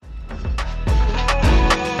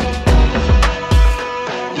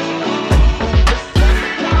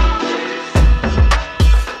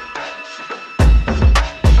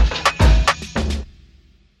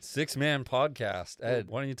6-man podcast. Ed,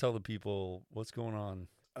 why don't you tell the people what's going on?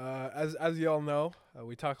 As you all know,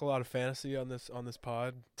 we talk a lot of fantasy on this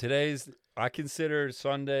pod. I consider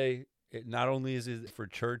Sunday, not only is it for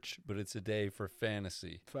church, but it's a day for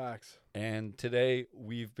fantasy. Facts. And today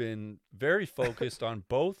we've been very focused on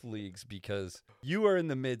both leagues because you are in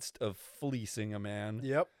the midst of fleecing a man.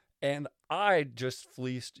 Yep. And I just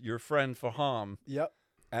fleeced your friend Faham. Yep.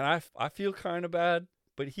 And I feel kind of bad,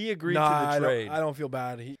 but he agreed to the trade. I don't feel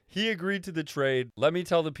bad. He agreed to the trade. Let me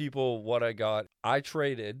tell the people what I got. I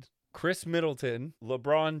traded Chris Middleton,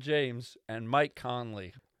 LeBron James, and Mike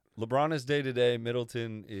Conley. LeBron is day-to-day.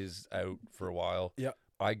 Middleton is out for a while. Yep.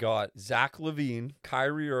 I got Zach LaVine,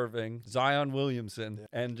 Kyrie Irving, Zion Williamson,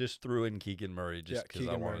 and just threw in Keegan Murray just because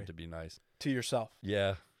I wanted to be nice. To yourself.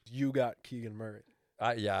 Yeah. You got Keegan Murray.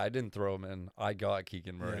 I didn't throw him in. I got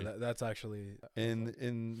Keegan Murray. Yeah, that's actually...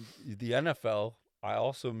 In the NFL, I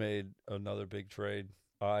also made another big trade.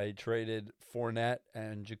 I traded Fournette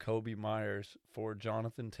and Jacoby Myers for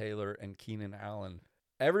Jonathan Taylor and Keenan Allen.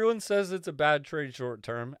 Everyone says it's a bad trade short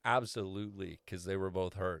term. Absolutely, because they were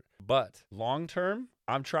both hurt. But long term,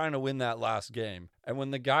 I'm trying to win that last game. And when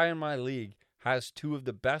the guy in my league has two of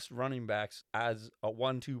the best running backs as a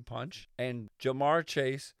 1-2 punch, and Jamar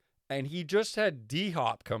Chase, and he just had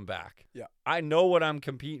D-Hop come back. Yeah. I know what I'm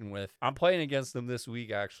competing with. I'm playing against him this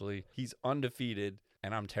week, actually. He's undefeated,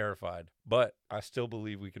 and I'm terrified. But I still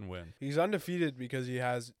believe we can win. He's undefeated because he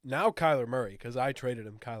has now Kyler Murray, because I traded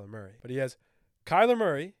him Kyler Murray. But he has Kyler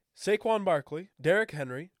Murray, Saquon Barkley, Derrick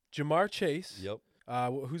Henry, Jamar Chase. Yep.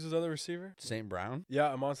 Who's his other receiver? St. Brown?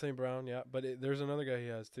 Yeah, I'm on St. Brown, yeah. But there's another guy he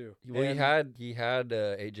has, too. Well, he had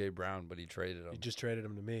A.J. Brown, but he traded him. He just traded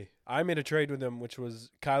him to me. I made a trade with him, which was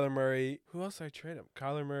Kyler Murray. Who else did I trade him?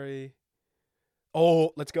 Kyler Murray.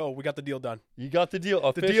 Oh, let's go. We got the deal done. You got the deal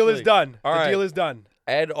officially. The deal is done. The deal is done.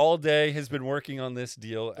 Ed all day has been working on this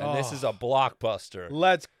deal, and this is a blockbuster.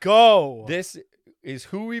 Let's go. This is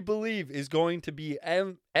who we believe is going to be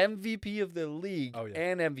MVP of the league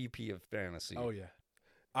and MVP of fantasy. Oh, yeah.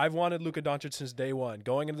 I've wanted Luka Doncic since day one.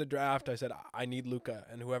 Going into the draft, I said, I need Luka,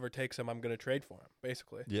 and whoever takes him, I'm going to trade for him,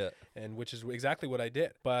 basically. Yeah. And which is exactly what I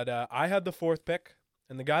did. But I had the 4th pick,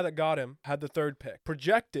 and the guy that got him had the 3rd pick.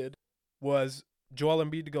 Projected was Joel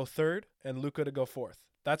Embiid to go 3rd and Luka to go 4th.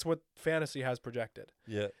 That's what fantasy has projected.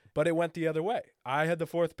 Yeah. But it went the other way. I had the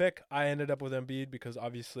 4th pick. I ended up with Embiid because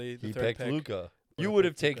obviously the 3rd pick. He picked Luka. You would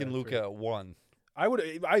have taken Luka at 1. I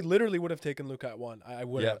literally would have taken Luka at 1. I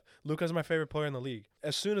would have. Luka's my favorite player in the league.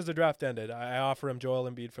 As soon as the draft ended, I offer him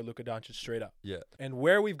Joel Embiid for Luka Doncic straight up. Yeah. And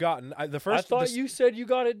where we've gotten, I thought you said you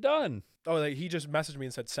got it done. Oh, like he just messaged me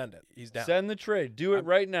and said send it. He's down. Send the trade. Do it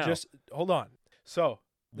right now. Just hold on. So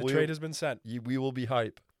the trade has been sent. We will be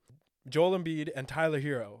hype. Joel Embiid and Tyler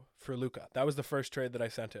Hero for Luka. That was the first trade that I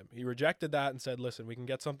sent him. He rejected that and said, listen, we can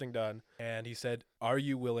get something done. And he said, are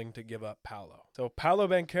you willing to give up Paolo? So Paolo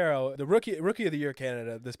Banchero, the rookie of the year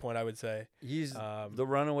candidate at this point, I would say. He's the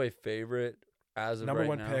runaway favorite as of number right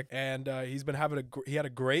 1 now. pick. And he's been having he had a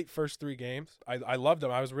great first 3 games. I loved him.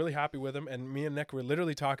 I was really happy with him. And me and Nick were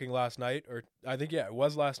literally talking last night, or I think, it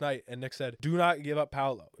was last night. And Nick said, do not give up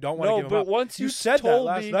Paolo. Don't want to give him up. No, but once you said told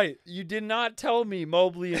that last night. You did not tell me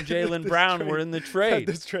Mobley and Jaylen Brown were in the trade.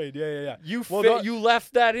 This trade, yeah. You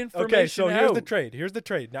left that information Okay, so out. Here's the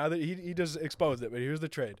trade. Now that he just exposed it, but here's the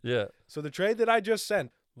trade. Yeah. So the trade that I just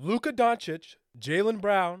sent, Luka Doncic, Jaylen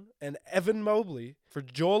Brown, and Evan Mobley for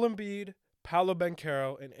Joel Embiid, Paolo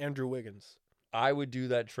Banchero, and Andrew Wiggins. I would do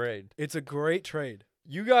that trade. It's a great trade.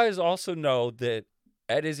 You guys also know that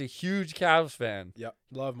Ed is a huge Cavs fan. Yep,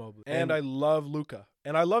 love Mobley. And I love Luka.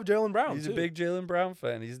 And I love Jaylen Brown, He's too. a big Jaylen Brown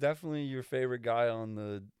fan. He's definitely your favorite guy on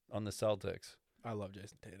the Celtics. I love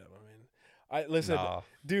Jason Tatum. Listen,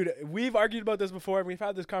 dude, we've argued about this before, and we've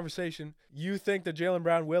had this conversation. You think that Jaylen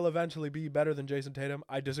Brown will eventually be better than Jason Tatum?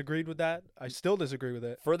 I disagreed with that. I still disagree with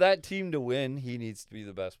it. For that team to win, he needs to be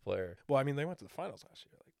the best player. Well, I mean, they went to the finals last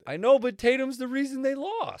year. I know, but Tatum's the reason they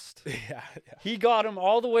lost. Yeah. He got him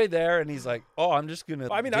all the way there, and he's like, "Oh, I'm just gonna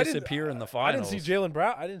disappear in the finals." I didn't see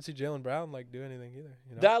Jaylen Brown do anything either.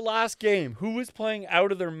 You know? That last game, who was playing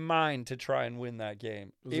out of their mind to try and win that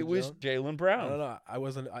game? It was Jaylen Brown. No,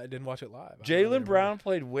 I didn't watch it live. Jaylen Brown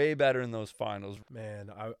played way better in those finals. Man,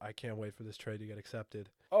 I can't wait for this trade to get accepted.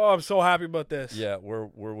 Oh, I'm so happy about this. Yeah, we're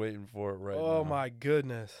waiting for it right now. Oh my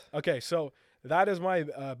goodness. Okay, so. That is my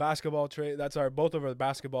basketball trade. That's both of our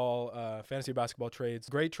fantasy basketball trades.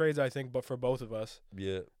 Great trades, I think, but for both of us.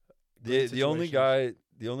 Yeah. The only guy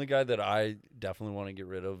that I definitely want to get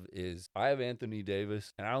rid of is I have Anthony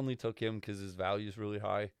Davis, and I only took him because his value is really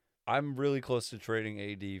high. I'm really close to trading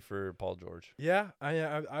AD for Paul George. Yeah,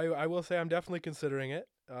 I will say I'm definitely considering it.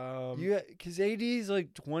 Because AD is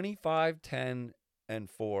like 25, 10, and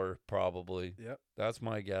 4 probably. Yep. That's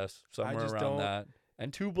my guess. Somewhere just around don't- that.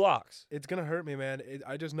 And 2 blocks. It's going to hurt me, man.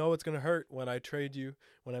 I just know it's going to hurt when I trade you,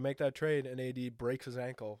 when I make that trade and AD breaks his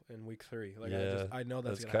ankle in week 3. Like, Yeah, I know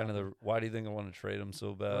that's That's going to kind of why do you think I want to trade him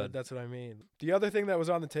so bad? That's what I mean. The other thing that was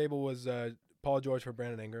on the table was Paul George for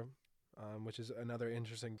Brandon Ingram, which is another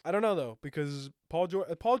interesting. I don't know though, because Paul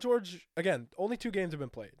George again, only 2 games have been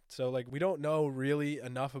played, so like we don't know really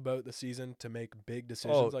enough about the season to make big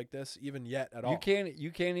decisions like this even yet at all.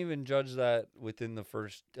 You can't even judge that within the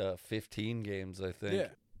first 15 games. I think. Yeah.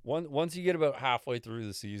 Once you get about halfway through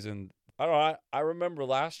the season, I don't know. I remember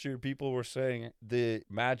last year people were saying the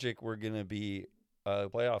Magic were gonna be a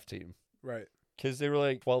playoff team, Right. because they were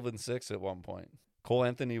like 12-6 at one point. Cole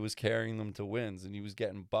Anthony was carrying them to wins, and he was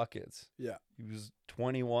getting buckets. Yeah. He was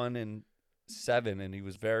 21-7, and he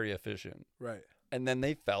was very efficient. Right. And then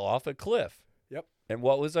they fell off a cliff. Yep. And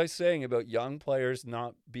what was I saying about young players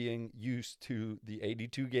not being used to the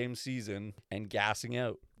 82-game season and gassing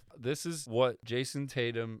out? This is what Jason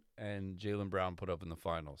Tatum and Jaylen Brown put up in the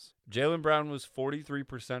finals. Jaylen Brown was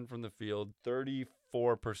 43% from the field, 34%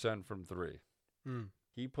 from 3.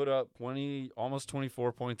 He put up almost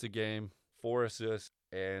 24 points a game, 4 assists,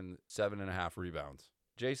 and 7.5 rebounds.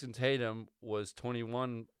 Jason Tatum was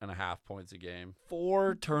 21.5 points a game,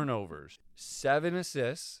 4 turnovers, 7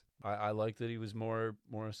 assists. I like that he was more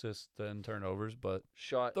assists than turnovers, but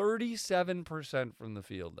shot 37% from the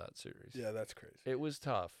field that series. Yeah, that's crazy. It was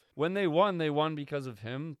tough. When they won because of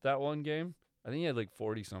him that one game. I think he had like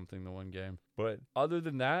 40-something the one game. But other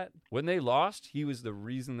than that, when they lost, he was the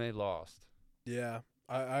reason they lost. Yeah,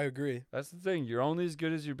 I agree. That's the thing. You're only as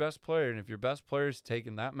good as your best player, and if your best player's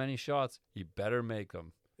taking that many shots, you better make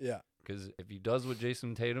them. Yeah. Because if he does what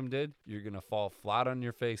Jason Tatum did, you're going to fall flat on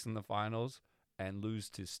your face in the finals and lose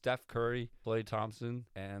to Steph Curry, Klay Thompson,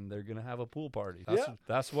 and they're going to have a pool party.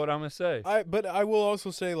 That's what I'm going to say. But I will also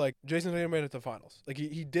say, like, Jason Tatum made it to the finals. Like,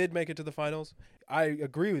 he did make it to the finals. I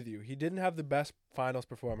agree with you. He didn't have the best finals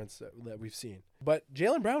performance that we've seen. But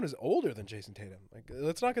Jaylen Brown is older than Jason Tatum. Like,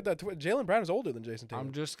 let's not get that. Jaylen Brown is older than Jason Tatum.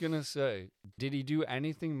 I'm just going to say, did he do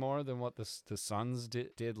anything more than what the Suns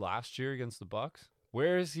did last year against the Bucks?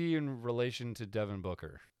 Where is he in relation to Devin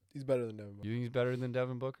Booker? He's better than Devin Booker. You think he's better than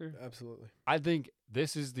Devin Booker? Absolutely. I think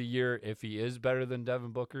this is the year, if he is better than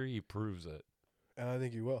Devin Booker, he proves it. And I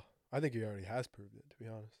think he will. I think he already has proved it, to be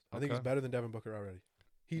honest. I think Okay. he's better than Devin Booker already.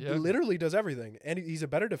 He Yeah. literally does everything. And he's a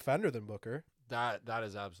better defender than Booker. That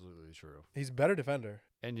is absolutely true. He's a better defender.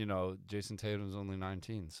 And, Jason Tatum's only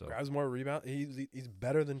 19, so. Grabs more rebound. He's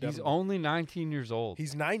better than Devin He's Booker. only 19 years old.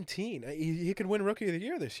 He's 19. He could win Rookie of the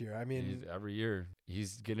Year this year. I mean, Every year.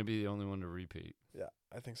 He's going to be the only one to repeat yeah,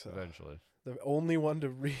 I think so. eventually. The only one to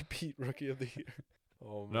repeat Rookie of the Year.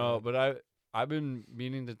 Oh, man. No, but I've been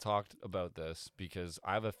meaning to talk about this because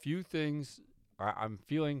I have a few things I'm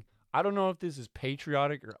feeling. I don't know if this is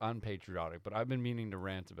patriotic or unpatriotic, but I've been meaning to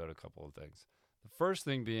rant about a couple of things. The first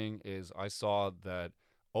thing being is I saw that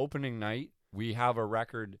opening night, we have a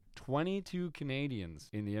record 22 Canadians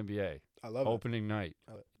in the NBA. I love opening night.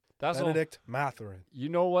 I love it. That's Benedict Mathurin. You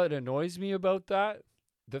know what annoys me about that?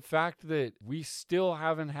 The fact that we still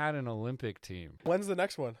haven't had an Olympic team. When's the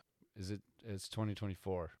next one? It's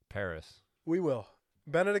 2024, Paris. We will.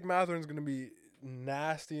 Benedict Mathurin's going to be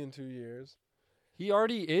nasty in 2 years. He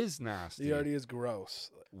already is nasty. He already is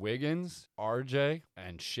gross. Wiggins, RJ,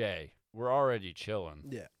 and Shea. We're already chilling.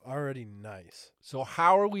 Yeah, already nice. So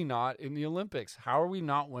how are we not in the Olympics? How are we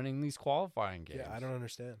not winning these qualifying games? Yeah, I don't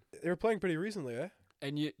understand. They were playing pretty recently, eh?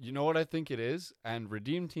 And you know what I think it is? And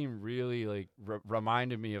Redeem Team really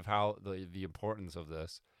reminded me of how the importance of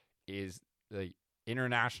this is the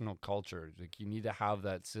international culture. Like, you need to have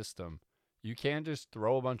that system. You can't just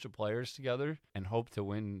throw a bunch of players together and hope to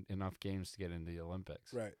win enough games to get into the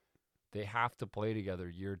Olympics. Right. They have to play together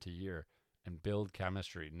year to year and build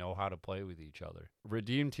chemistry, know how to play with each other.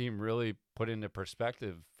 Redeem Team really put into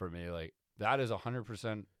perspective for me, like, that is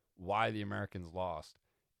 100% why the Americans lost,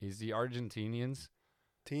 is the Argentinians.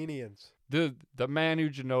 The Manu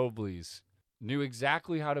Ginobili's knew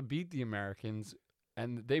exactly how to beat the Americans,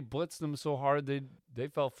 and they blitzed them so hard they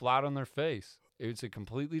fell flat on their face. It's a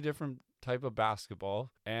completely different type of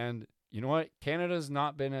basketball. And you know what? Canada's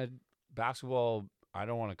not been a basketball, I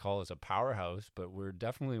don't want to call us a powerhouse, but we're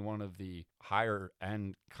definitely one of the higher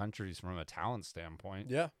end countries from a talent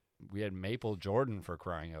standpoint. Yeah. We had Maple Jordan, for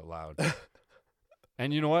crying out loud.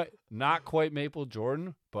 And you know what? Not quite Maple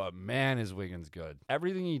Jordan, but man, is Wiggins good.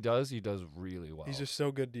 Everything he does really well. He's just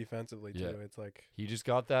so good defensively, too. Yeah. It's like... He just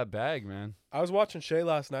got that bag, man. I was watching Shea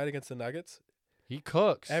last night against the Nuggets. He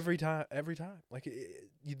cooks. Every time. Like,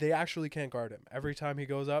 they actually can't guard him. Every time he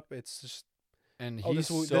goes up, it's just... And Oh, he's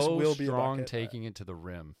this will be a strong bucket. taking it to the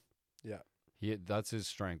rim. Yeah. That's his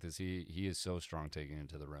strength. He is so strong taking it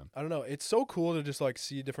to the rim. I don't know. It's so cool to just like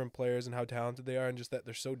see different players and how talented they are, and just that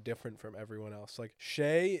they're so different from everyone else. Like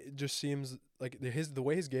Shea just seems like the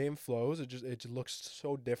way his game flows. It just looks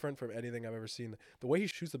so different from anything I've ever seen. The way he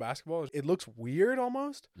shoots the basketball, it looks weird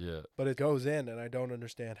almost. Yeah. But it goes in, and I don't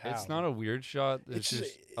understand how. It's not a weird shot. It's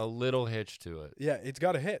just a little hitch to it. Yeah, it's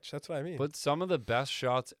got a hitch. That's what I mean. But some of the best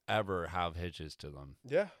shots ever have hitches to them.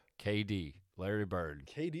 Yeah. KD, Larry Bird.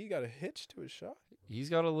 KD got a hitch to his shot.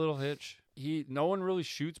 He's got a little hitch. No one really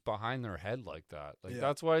shoots behind their head like that. Like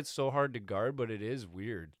that's why it's so hard to guard, but it is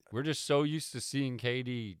weird. We're just so used to seeing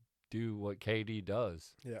KD do what KD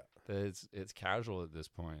does. Yeah. That it's casual at this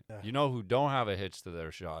point. Yeah. You know who don't have a hitch to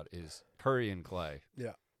their shot is Curry and Clay.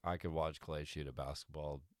 Yeah. I could watch Clay shoot a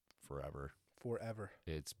basketball forever.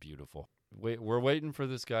 It's beautiful. We're waiting for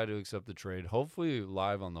this guy to accept the trade. Hopefully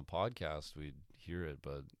live on the podcast we'd hear it,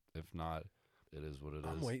 but if not, it is what it is.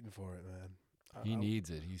 I'm waiting for it, man. He needs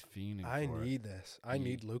it. He's fiending for it. I need this. I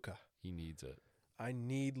need Luka. He needs it. I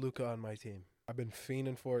need Luka on my team. I've been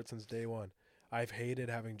fiending for it since day one. I've hated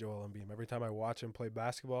having Joel Embiid. Every time I watch him play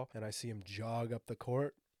basketball and I see him jog up the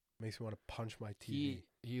court, it makes me want to punch my TV.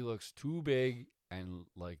 He looks too big, and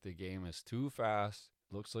like the game is too fast.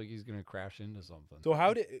 Looks like he's gonna crash into something.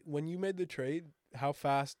 So when you made the trade, how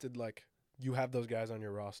fast did you have those guys on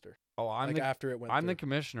your roster? Oh, after it went. I'm the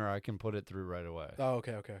commissioner. I can put it through right away. Oh,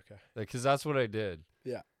 okay. Because that's what I did.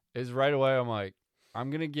 Yeah. Is right away. I'm like,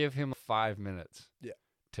 I'm gonna give him 5 minutes. Yeah.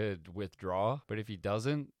 To withdraw, but if he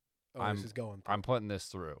doesn't, this is going through. I'm putting this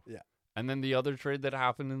through. Yeah. And then the other trade that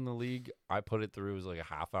happened in the league, I put it through. It was like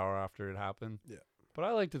a half hour after it happened. Yeah. But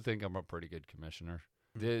I like to think I'm a pretty good commissioner.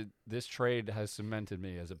 This trade has cemented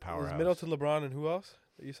me as a powerhouse. It was Middleton, LeBron, and who else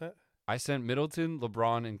that you sent? I sent Middleton,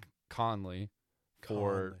 LeBron, and Conley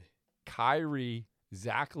for Kyrie,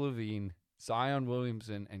 Zach LaVine, Zion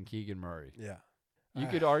Williamson, and Keegan Murray. Yeah. You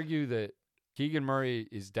could argue that Keegan Murray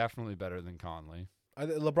is definitely better than Conley.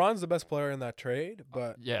 LeBron's the best player in that trade,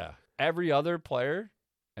 but yeah, every other player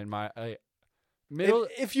and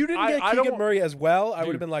if you didn't get Keegan Murray as well, I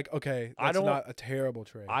would have been like, okay, that's not a terrible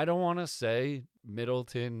trade. I don't want to say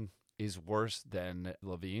Middleton is worse than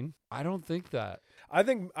LaVine. I don't think that. I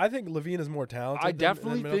think LaVine is more talented. I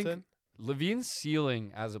definitely than think LaVine's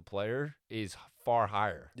ceiling as a player is far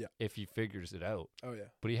higher. Yeah. If he figures it out. Oh yeah.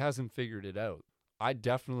 But he hasn't figured it out. I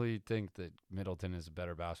definitely think that Middleton is a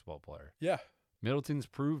better basketball player. Yeah. Middleton's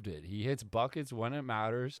proved it. He hits buckets when it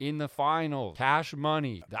matters. In the final, cash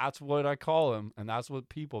money. That's what I call him, and that's what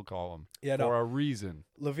people call him for a reason.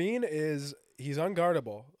 LaVine he's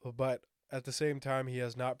unguardable, but at the same time, he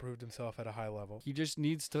has not proved himself at a high level. He just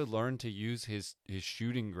needs to learn to use his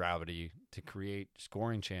shooting gravity to create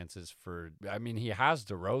scoring chances he has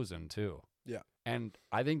DeRozan too. Yeah. And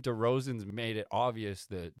I think DeRozan's made it obvious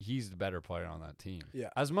that he's the better player on that team. Yeah.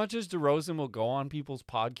 As much as DeRozan will go on people's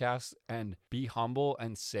podcasts and be humble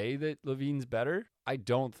and say that LaVine's better, I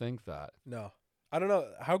don't think that. No. I don't know.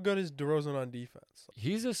 How good is DeRozan on defense?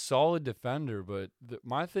 He's a solid defender, but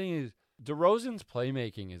my thing is DeRozan's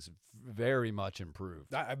playmaking is very much improved.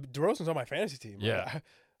 DeRozan's on my fantasy team. Yeah.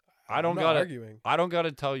 I don't got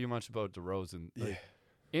to tell you much about DeRozan. Yeah.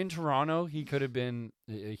 In Toronto, he could have been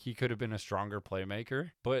a stronger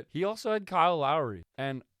playmaker, but he also had Kyle Lowry.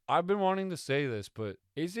 And I've been wanting to say this, but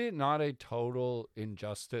is it not a total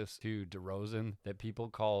injustice to DeRozan that people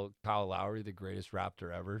call Kyle Lowry the greatest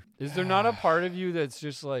Raptor ever? Is there not a part of you that's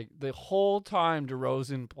just like the whole time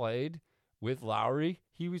DeRozan played with Lowry,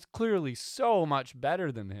 he was clearly so much better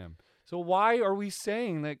than him. So why are we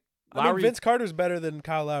saying that Lowry, Vince Carter's better than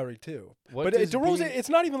Kyle Lowry too. But DeRozan, it's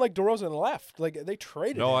not even like DeRozan left. Like they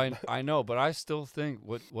traded him. No, I know, but I still think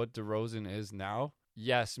what DeRozan is now,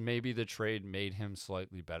 yes, maybe the trade made him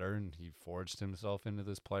slightly better and he forged himself into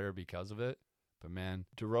this player because of it. But man,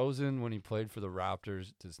 DeRozan, when he played for the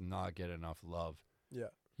Raptors, does not get enough love. Yeah.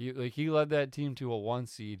 He led that team to a 1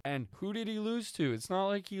 seed. And who did he lose to? It's not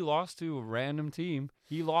like he lost to a random team.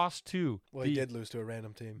 He lost to he did lose to a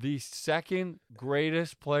random team. The second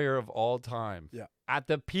greatest player of all time. Yeah. At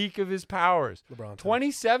the peak of his powers. LeBron.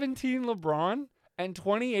 2017 LeBron and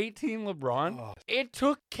 2018 LeBron. Oh. It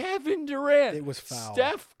took Kevin Durant. It was foul.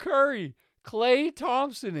 Steph Curry, Klay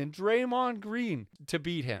Thompson, and Draymond Green to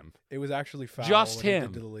beat him. It was actually foul. Just when him. He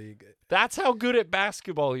did to the league. That's how good at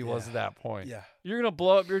basketball he was at that point. Yeah. You're going to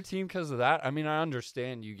blow up your team because of that? I mean, I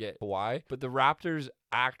understand you get why, but the Raptors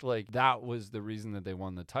act like that was the reason that they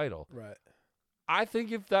won the title. Right. I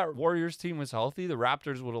think if that Warriors team was healthy, the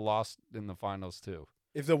Raptors would have lost in the finals too.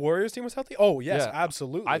 If the Warriors team was healthy? Oh, yes, Yeah,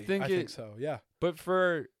 absolutely. I think so, yeah. But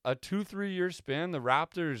for a 2-3 year span, the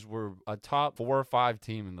Raptors were a top 4 or 5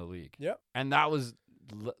 team in the league. Yep. And that was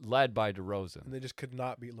led by DeRozan. And they just could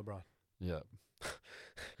not beat LeBron. Yeah.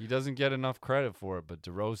 He doesn't get enough credit for it, but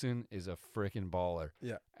DeRozan is a freaking baller.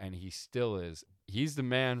 Yeah. And he still is. He's the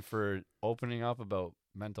man for opening up about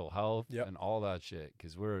mental health and all that shit,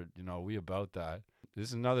 because we about that. This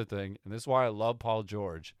is another thing, and this is why I love Paul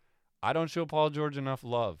George. I don't show Paul George enough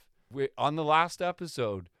love. On the last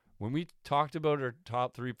episode, when we talked about our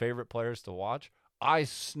top 3 favorite players to watch, I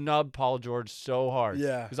snubbed Paul George so hard.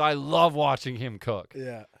 Yeah. Because I love watching him cook.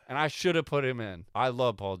 Yeah. And I should have put him in. I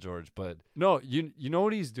love Paul George. But no, you know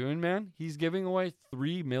what he's doing, man? He's giving away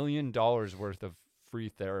 $3 million worth of free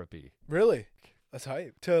therapy. Really? That's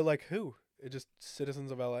hype. To, like, who? Just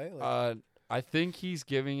citizens of LA? Like, I think he's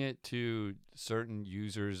giving it to certain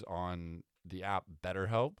users on the app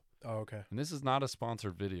BetterHelp. oh, okay. And this is not a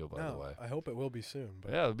sponsored video, by the way. I hope it will be soon.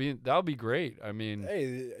 But yeah, that would be great. I mean,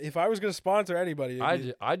 hey, if I was going to sponsor anybody,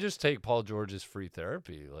 I just take Paul George's free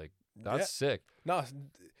therapy. Like, that's sick. No,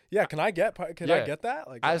 yeah. Can I get that?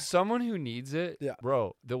 Like, as someone who needs it, yeah,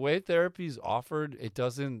 bro, the way therapy's offered, it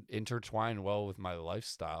doesn't intertwine well with my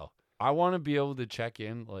lifestyle. I want to be able to check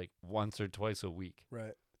in like once or twice a week,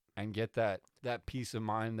 right, and get that peace of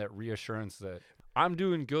mind, that reassurance that I'm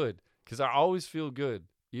doing good, because I always feel good.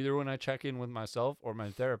 Either when I check in with myself or my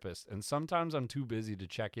therapist. And sometimes I'm too busy to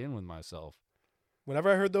check in with myself.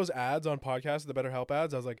 Whenever I heard those ads on podcasts, the BetterHelp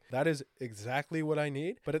ads, I was like, that is exactly what I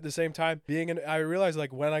need. But at the same time, I realize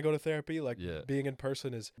like when I go to therapy, like being in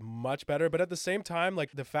person is much better. But at the same time,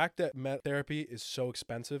 like the fact that therapy is so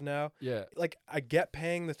expensive now, like I get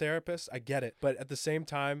paying the therapist, I get it. But at the same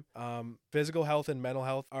time, physical health and mental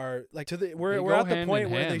health are like we're at the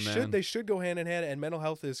point where they should go hand in hand. And mental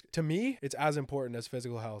health is, to me, it's as important as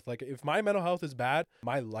physical health. Like if my mental health is bad,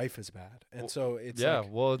 my life is bad. And so it's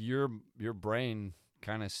your brain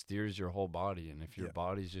kind of steers your whole body, and if your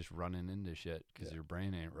body's just running into shit because your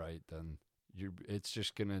brain ain't right, then it's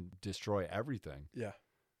just gonna destroy everything.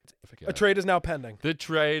 A trade is now pending. The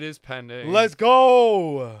trade is pending. Let's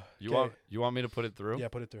go. You want me to put it through? Yeah,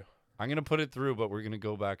 put it through. I'm gonna put it through, but we're gonna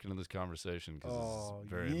go back into this conversation because this is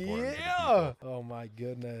very important. Oh my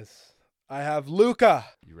goodness, I have Luka.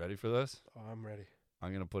 You ready for this? Oh, I'm ready.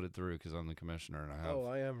 I'm gonna put it through because I'm the commissioner and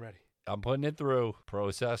I am ready. I'm putting it through.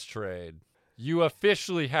 Process trade. You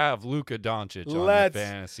officially have Luka Doncic on your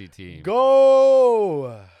fantasy team.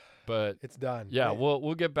 Go! But it's done. Yeah, right?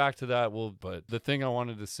 we'll get back to that. But the thing I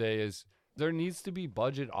wanted to say is there needs to be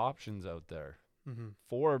budget options out there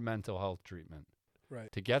for mental health treatment.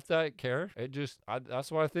 Right. To get that care,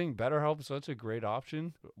 that's why I think BetterHelp is such a great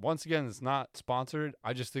option. Once again, it's not sponsored.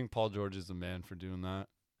 I just think Paul George is the man for doing that.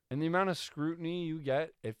 And the amount of scrutiny you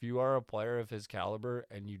get if you are a player of his caliber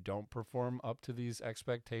and you don't perform up to these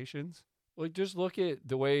expectations. Like, just look at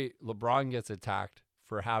the way LeBron gets attacked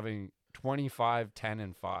for having 25, 10,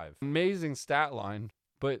 and 5. Amazing stat line,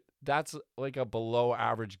 but that's like a below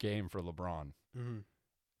average game for LeBron.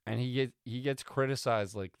 And he gets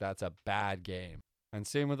criticized like that's a bad game. And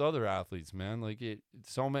same with other athletes, man. Like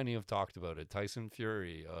so many have talked about it. Tyson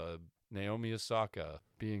Fury, Naomi Osaka,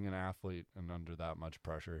 being an athlete and under that much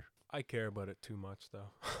pressure. I care about it too much,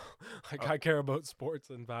 though. I care about sports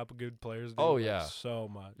and how good players do. Oh yeah, so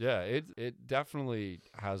much. Yeah, it definitely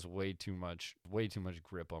has way too much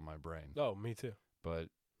grip on my brain. Oh, me too. But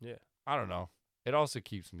yeah, I don't know. It also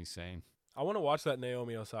keeps me sane. I want to watch that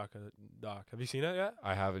Naomi Osaka doc. Have you seen it yet?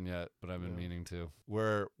 I haven't yet, but I've been meaning to.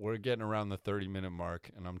 We're getting around the 30-minute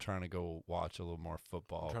mark, and I'm trying to go watch a little more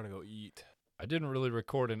football. I'm trying to go eat. I didn't really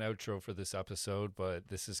record an outro for this episode, but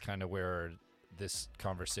this is kind of where this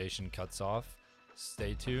conversation cuts off.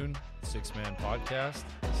 Stay tuned. 6 Man Podcast,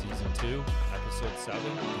 Season 2, Episode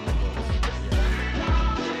 7.